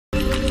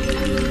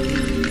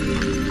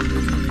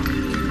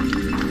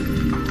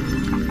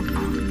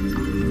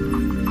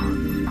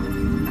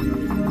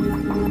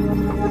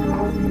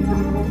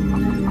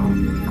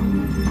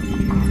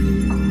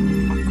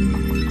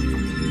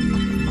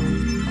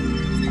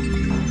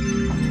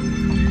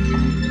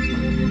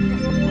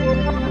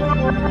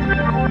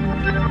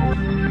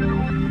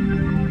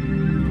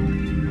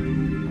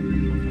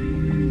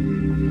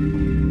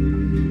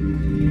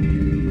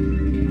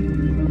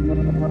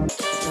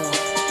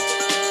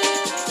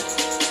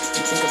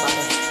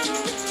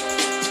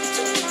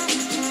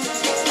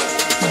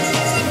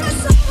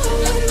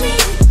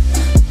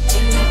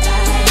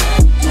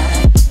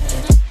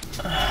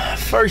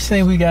First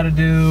thing we gotta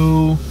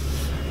do,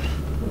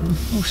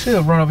 we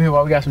should run over here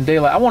while we got some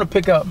daylight. I want to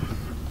pick up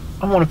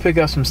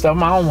some stuff.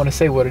 I don't want to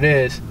say what it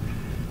is,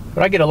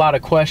 but I get a lot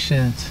of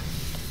questions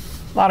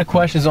on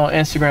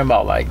Instagram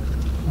about like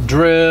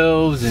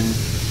drills and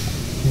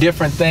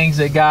different things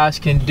that guys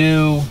can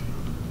do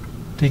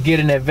to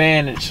get an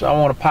advantage. So I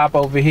want to pop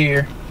over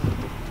here,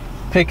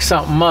 pick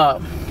something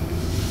up,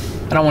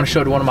 and I want to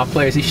show it to one of my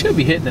players. He should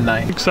be hitting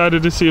tonight.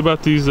 Excited to see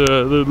about these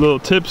little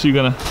tips you're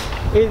gonna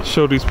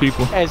show these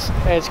people. As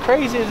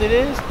crazy as it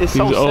is, it's these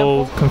so simple.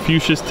 Old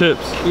Confucius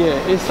tips. Yeah,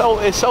 it's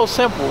so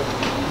simple,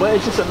 but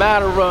it's just a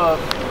matter of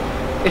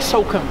it's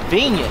so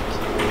convenient.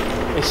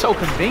 It's so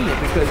convenient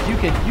because you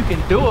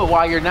can do it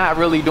while you're not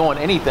really doing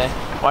anything.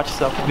 Watch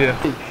yourself. Yeah.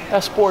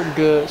 That's sporting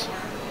goods.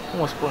 I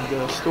want sporting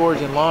goods.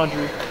 Storage and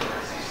laundry.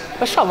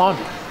 Let's try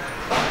laundry.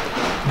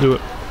 Do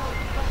it.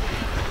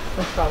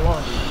 Let's try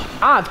laundry.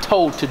 I'm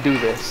told to do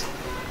this,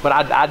 but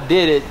I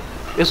did it.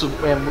 This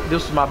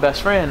was my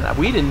best friend.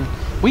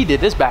 We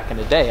did this back in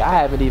the day.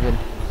 I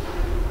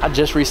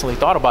just recently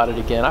thought about it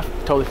again. I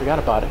totally forgot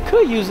about it.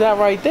 Could use that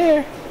right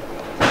there.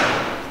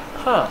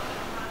 Huh.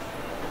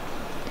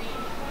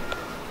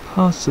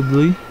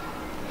 Possibly.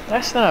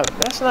 That's not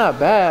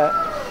bad.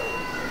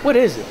 What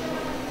is it?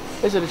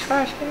 Is it a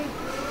trash can?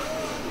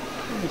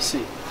 Let me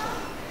see.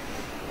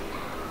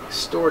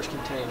 Storage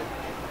container.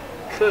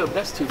 Could, but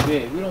that's too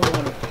big. We don't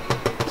want to.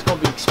 It's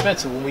gonna be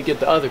expensive when we get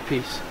the other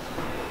piece.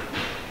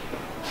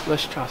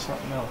 Let's try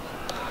something else.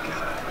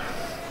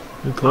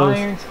 You're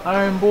close.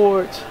 Iron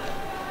boards.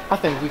 I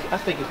think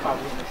it's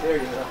probably in this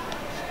area though.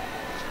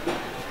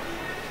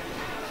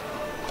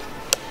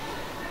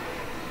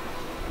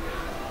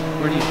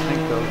 Where do you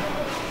think though?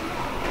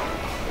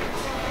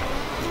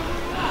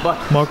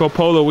 But Marco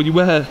Polo, where you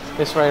at?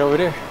 it's right over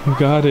there. You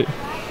got it.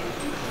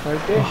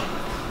 Right there. Oh.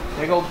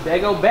 There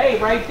go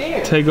babe right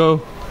there.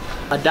 Tego.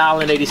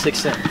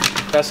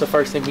 $1.86. That's the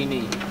first thing we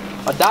need.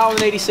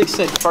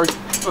 $1.86 first.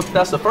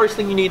 That's the first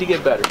thing you need to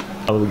get better.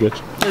 I will get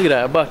you. Look at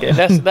that bucket.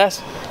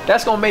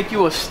 That's gonna make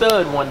you a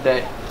stud one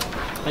day,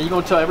 and you're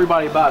gonna tell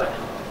everybody about it.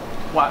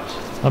 Watch.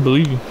 I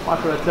believe you.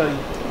 Watch what I tell you.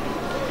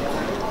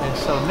 And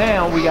so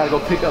now we gotta go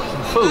pick up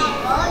some food.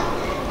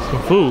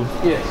 Some food?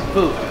 Yeah, some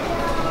food.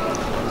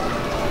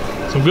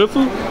 Some good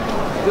food?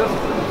 Good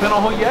food. Depending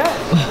on who you ask.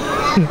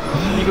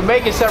 You can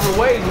make it several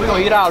ways. We're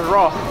gonna eat out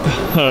raw.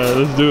 Alright,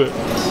 let's do it.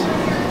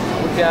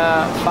 We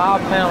got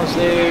 5 pounds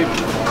there,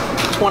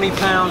 20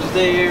 pounds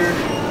there,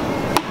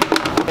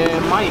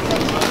 and might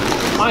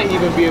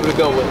even be able to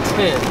go with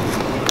 10.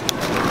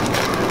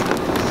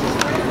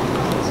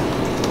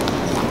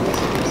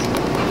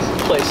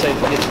 Play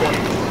safe and get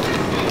 20.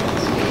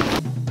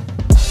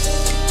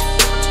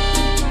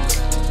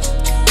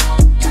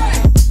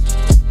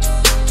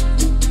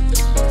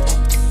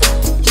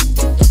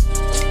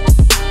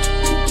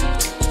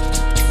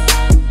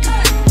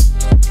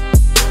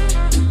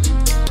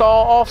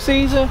 All off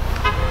season,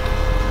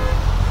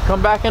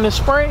 come back in the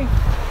spring.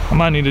 I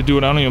might need to do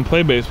it. I don't even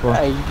play baseball.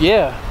 Hey,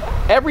 yeah,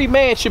 every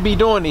man should be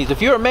doing these. If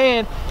you're a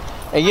man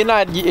and you're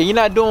not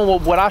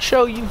doing what I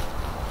show you,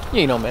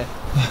 you ain't no man.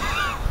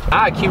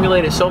 I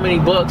accumulated so many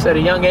books at a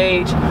young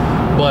age,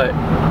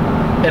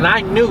 and I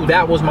knew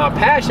that was my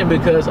passion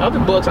because other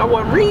books I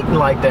wasn't reading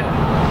like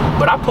that.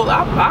 But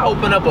I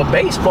opened up a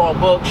baseball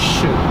book.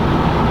 Shoot,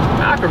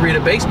 I could read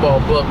a baseball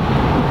book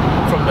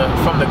from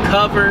the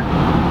cover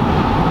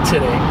to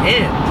the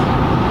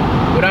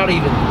end without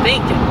even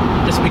thinking,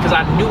 just because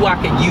I knew I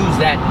could use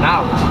that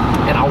knowledge,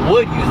 and I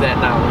would use that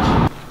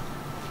knowledge.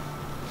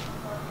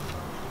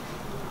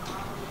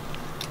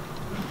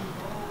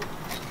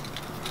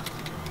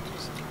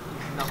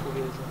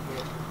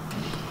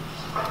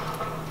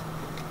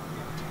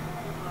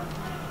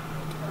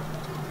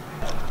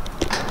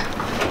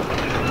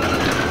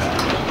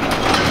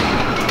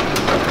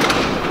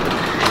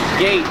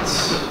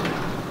 Gates.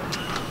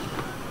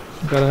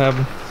 Gotta have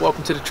them.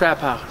 Welcome to the trap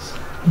house.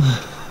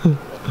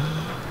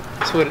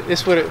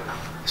 It's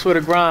where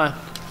the grind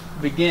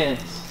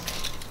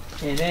begins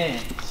and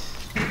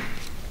ends.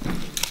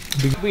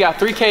 We got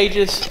 3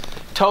 cages,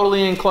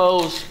 totally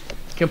enclosed.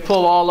 Can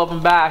pull all of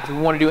them back. If we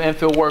want to do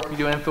infield work, we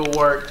do infield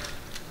work.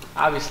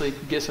 Obviously,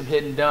 get some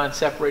hitting done,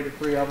 separate the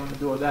 3 of them and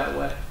do it that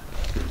way.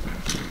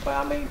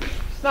 But I mean,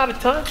 it's not a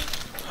ton.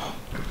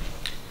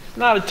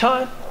 Not a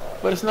ton,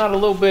 but it's not a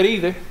little bit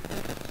either.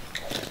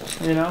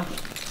 You know?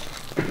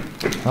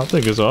 I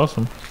think it's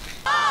awesome.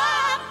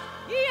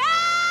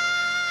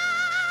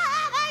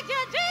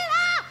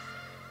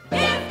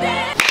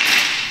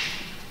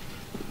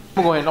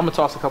 gonna go ahead. I'm gonna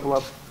toss a couple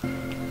of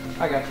them.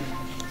 I got you.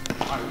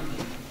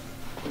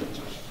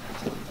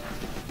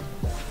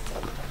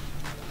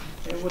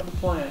 Hey, what's the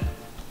plan?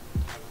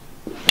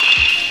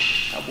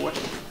 Oh boy.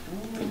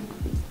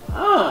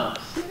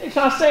 They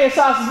trying to stay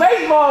inside some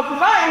baseball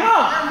tonight,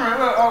 huh?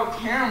 Camera, look, oh,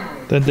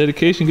 camera. That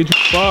dedication get you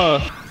far.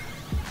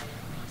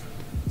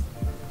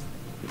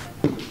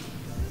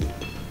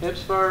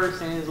 Hips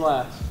first, hands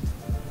last.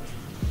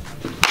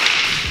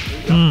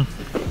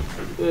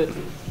 Good.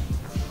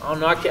 I don't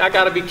know. I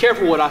gotta be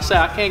careful what I say.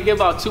 I can't give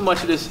out too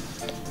much of this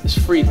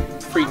free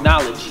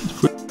knowledge.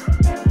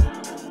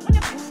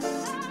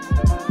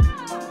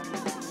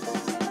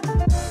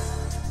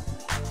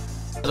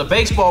 As a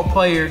baseball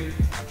player,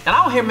 and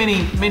I don't hear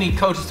many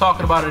coaches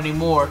talking about it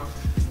anymore,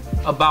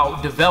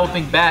 about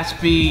developing bat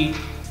speed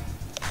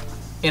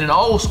in an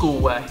old school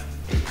way.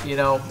 You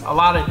know,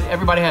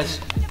 everybody has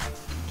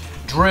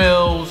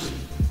drills,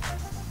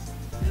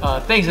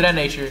 things of that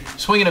nature,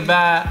 swinging a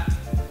bat,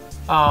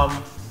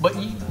 but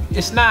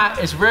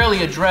it's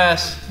rarely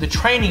addressed the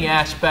training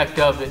aspect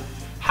of it.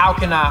 How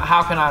can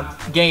I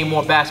gain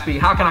more bat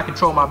speed? How can I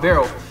control my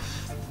barrel?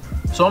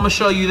 So I'm gonna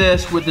show you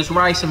this with this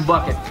rice and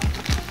bucket.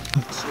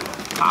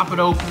 Pop it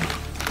open,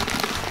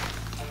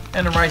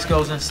 and the rice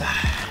goes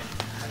inside.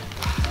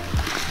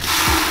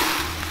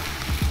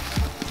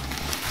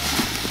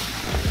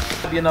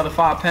 Be another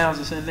 5 pounds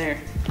that's in there.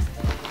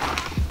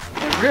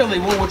 And really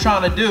what we're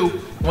trying to do,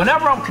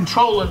 whenever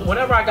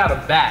I got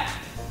a bat,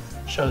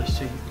 show this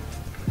to you.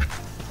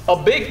 A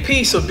big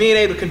piece of being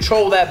able to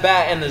control that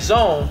bat in the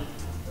zone,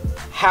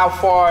 how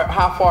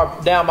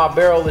far down my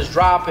barrel is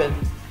dropping,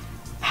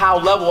 how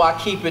level I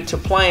keep it to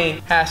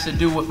plane, has to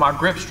do with my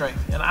grip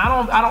strength. And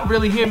I don't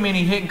really hear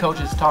many hitting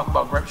coaches talk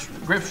about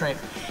grip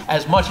strength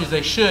as much as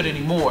they should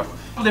anymore.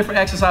 Different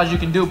exercises you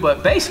can do,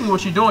 but basically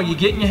what you're doing, you're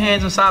getting your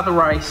hands inside the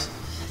rice,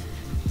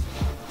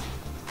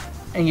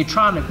 and you're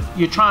trying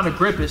to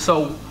grip it.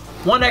 So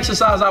one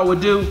exercise I would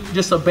do,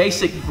 just a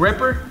basic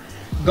gripper,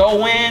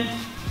 go in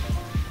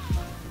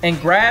and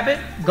grab it,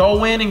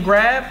 go in and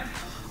grab.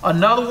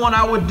 Another one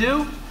I would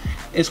do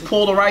is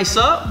pull the rice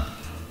up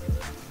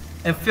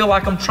and feel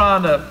like I'm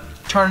trying to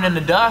turn it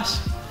into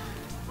dust.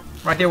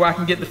 Right there where I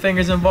can get the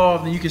fingers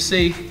involved, and you can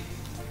see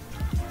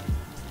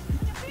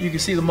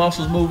the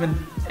muscles moving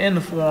in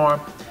the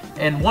forearm.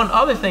 And one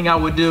other thing I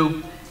would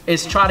do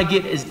is try to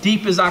get as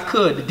deep as I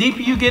could. The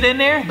deeper you get in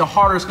there, the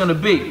harder it's gonna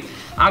be.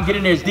 I'll get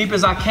in there as deep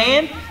as I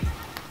can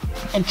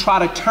and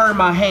try to turn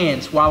my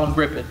hands while I'm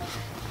gripping.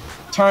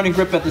 Turn and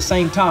grip at the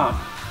same time.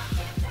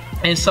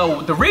 And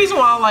so the reason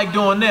why I like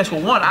doing this,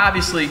 well, one,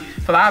 obviously,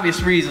 for the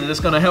obvious reasons, it's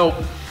gonna help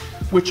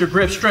with your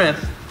grip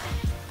strength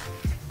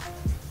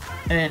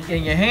and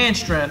your hand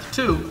strength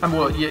too.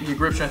 Well, your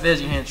grip strength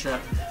is your hand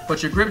strength,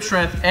 but your grip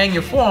strength and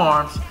your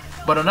forearms.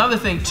 But another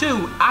thing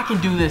too, I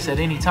can do this at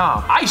any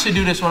time. I used to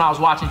do this when I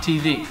was watching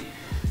TV.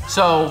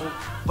 So,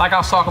 like I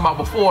was talking about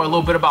before, a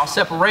little bit about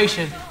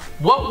separation.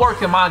 What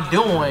work am I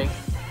doing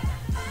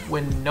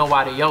when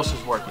nobody else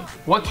is working?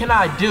 What can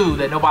I do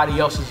that nobody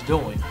else is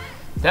doing?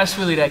 That's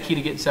really that key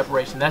to getting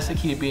separation. That's the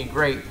key to being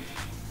great,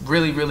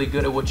 really, really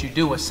good at what you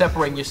do, and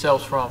separating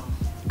yourselves from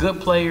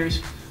good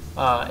players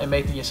and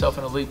making yourself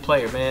an elite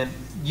player, man.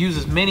 Use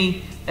as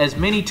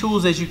many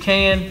tools as you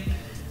can.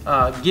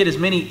 Get as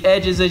many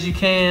edges as you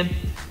can,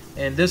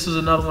 and this is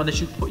another one that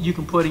you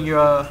can put in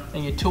your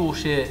tool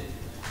shed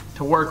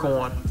to work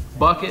on.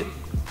 Bucket,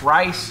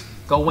 rice,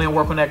 go in,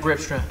 work on that grip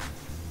strength.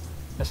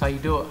 That's how you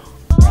do it.